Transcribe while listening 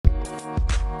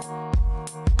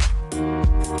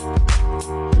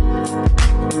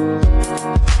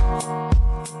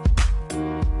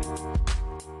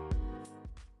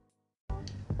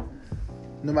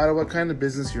no matter what kind of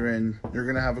business you're in, you're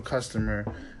going to have a customer,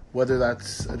 whether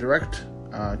that's a direct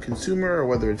consumer or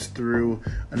whether it's through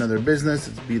another business,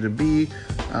 it's B2B,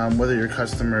 whether your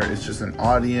customer is just an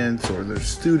audience or they're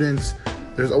students,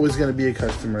 there's always going to be a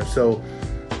customer. So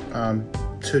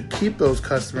to keep those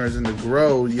customers and to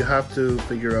grow, you have to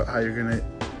figure out how you're going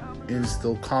to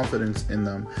instill confidence in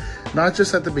them. Not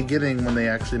just at the beginning when they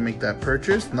actually make that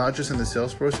purchase, not just in the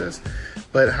sales process,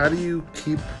 but how do you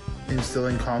keep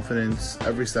instilling confidence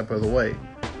every step of the way?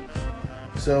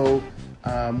 So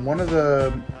one of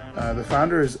the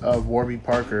founders of Warby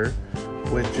Parker,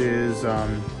 which is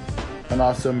an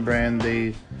awesome brand,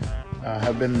 they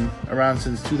have been around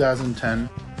since 2010.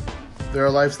 They're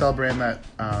a lifestyle brand that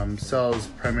sells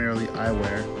primarily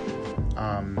eyewear.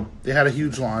 They had a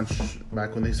huge launch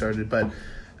back when they started, but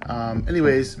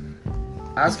anyways,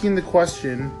 asking the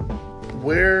question,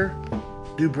 where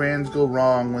do brands go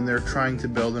wrong when they're trying to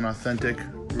build an authentic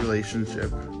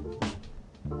relationship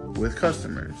with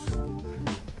customers?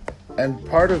 And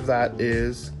part of that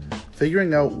is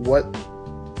figuring out what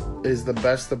is the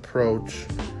best approach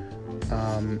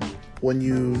when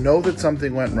you know that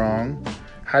something went wrong.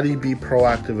 How do you be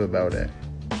proactive about it?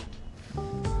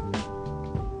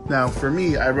 Now, for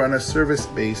me, I run a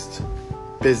service-based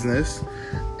business,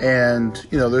 and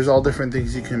there's all different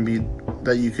things you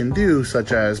can do,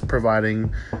 such as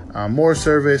providing more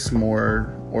service,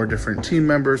 or different team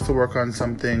members to work on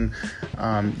something.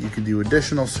 You can do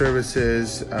additional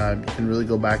services. You can really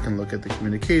go back and look at the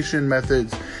communication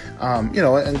methods,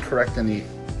 and correct any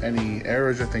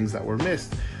errors or things that were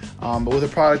missed. But with a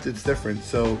product, it's different.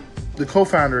 So the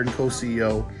co-founder and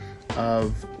co-CEO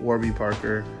of Warby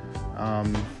Parker,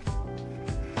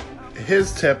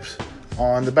 his tips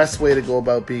on the best way to go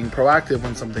about being proactive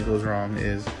when something goes wrong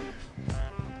is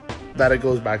that it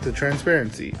goes back to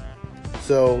transparency.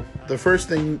 So the first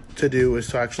thing to do is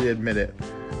to actually admit it.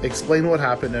 Explain what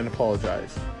happened and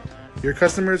apologize. Your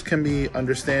customers can be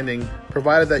understanding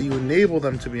provided that you enable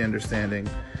them to be understanding,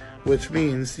 which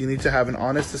means you need to have an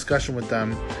honest discussion with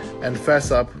them and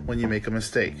fess up when you make a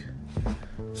mistake.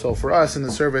 So for us in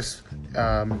the service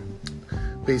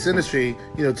based industry,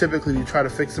 typically we try to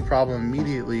fix the problem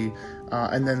immediately,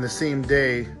 and then the same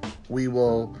day we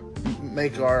will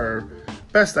make our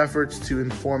best efforts to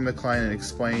inform the client and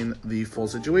explain the full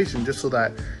situation, just so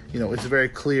that it's very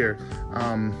clear.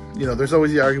 There's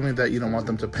always the argument that you don't want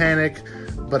them to panic,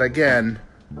 but again,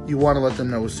 you want to let them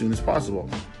know as soon as possible.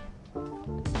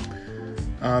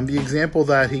 The example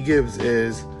that he gives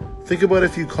is, think about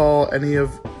if you call any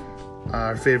of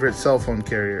our favorite cell phone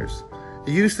carriers.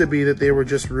 It used to be that they were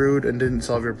just rude and didn't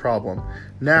solve your problem.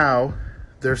 Now,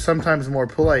 they're sometimes more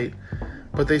polite,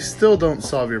 but they still don't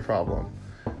solve your problem.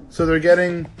 So they're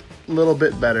getting a little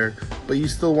bit better, but you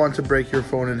still want to break your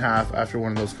phone in half after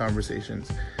one of those conversations.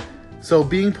 So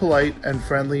being polite and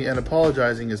friendly and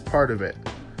apologizing is part of it,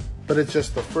 but it's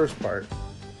just the first part.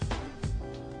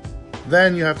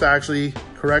 Then you have to actually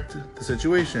correct the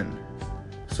situation.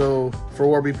 So for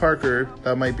Warby Parker,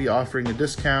 that might be offering a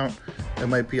discount, it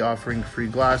might be offering free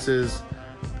glasses,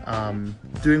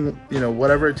 doing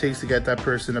whatever it takes to get that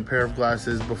person a pair of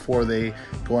glasses before they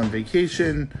go on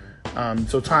vacation.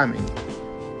 So timing.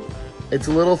 It's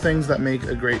little things that make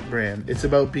a great brand. It's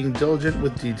about being diligent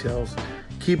with details,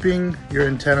 keeping your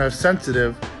antenna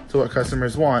sensitive to what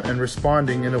customers want, and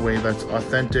responding in a way that's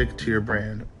authentic to your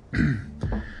brand.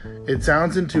 It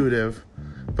sounds intuitive,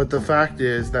 but the fact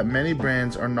is that many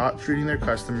brands are not treating their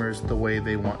customers the way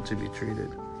they want to be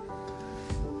treated.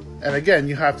 And again,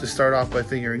 you have to start off by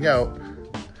figuring out,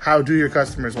 how do your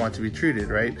customers want to be treated,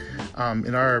 right?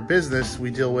 In our business, we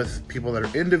deal with people that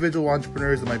are individual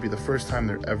entrepreneurs. That might be the first time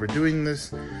they're ever doing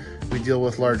this. We deal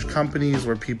with large companies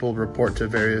where people report to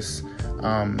various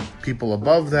people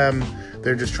above them.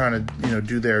 They're just trying to,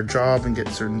 do their job and get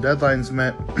certain deadlines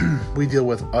met. We deal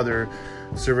with other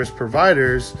service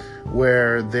providers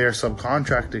where they're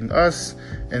subcontracting us,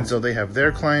 and so they have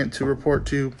their client to report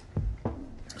to.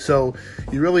 So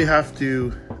you really have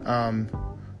to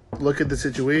look at the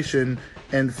situation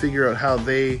and figure out how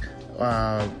they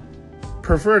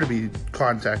prefer to be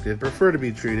contacted, prefer to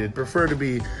be treated, prefer to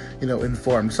be,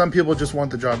 informed. Some people just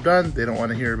want the job done. They don't want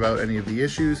to hear about any of the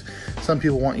issues. Some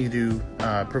people want you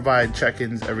to provide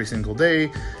check-ins every single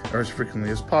day or as frequently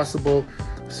as possible.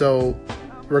 So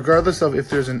regardless of if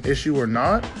there's an issue or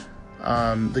not,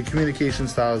 the communication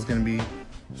style is going to be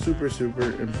super,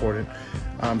 super important.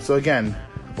 So again,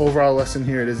 overall lesson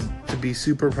here is to be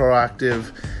super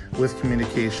proactive with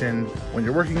communication when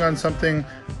you're working on something,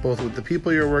 both with the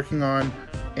people you're working on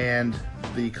and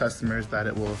the customers that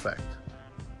it will affect.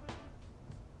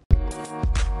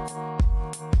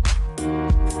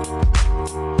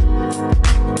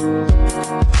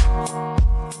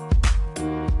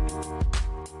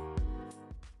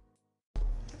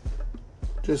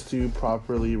 Just to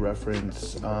properly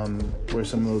reference where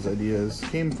some of those ideas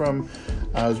came from,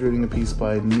 I was reading a piece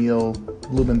by Neil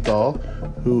Blumenthal,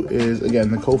 who is,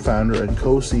 again, the co-founder and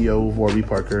co-CEO of Warby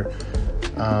Parker.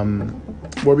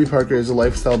 Warby Parker is a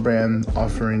lifestyle brand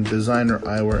offering designer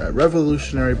eyewear at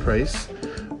revolutionary price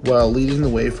while leading the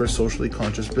way for socially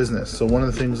conscious business. So one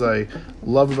of the things I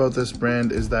love about this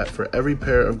brand is that for every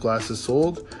pair of glasses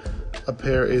sold, a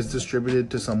pair is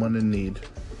distributed to someone in need.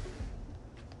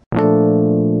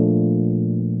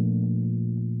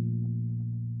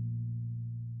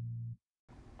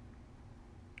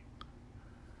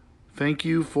 Thank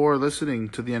you for listening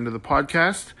to the end of the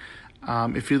podcast.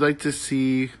 If you'd like to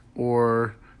see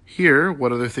or hear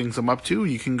what other things I'm up to,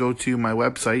 you can go to my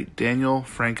website,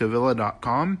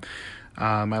 danielfrancavilla.com.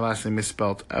 My last name is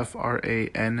spelled Francavilla.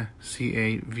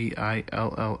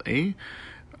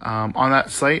 On that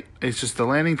site, it's just a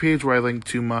landing page where I link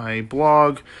to my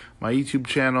blog, my YouTube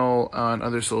channel, and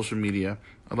other social media.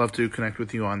 I'd love to connect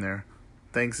with you on there.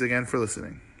 Thanks again for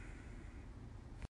listening.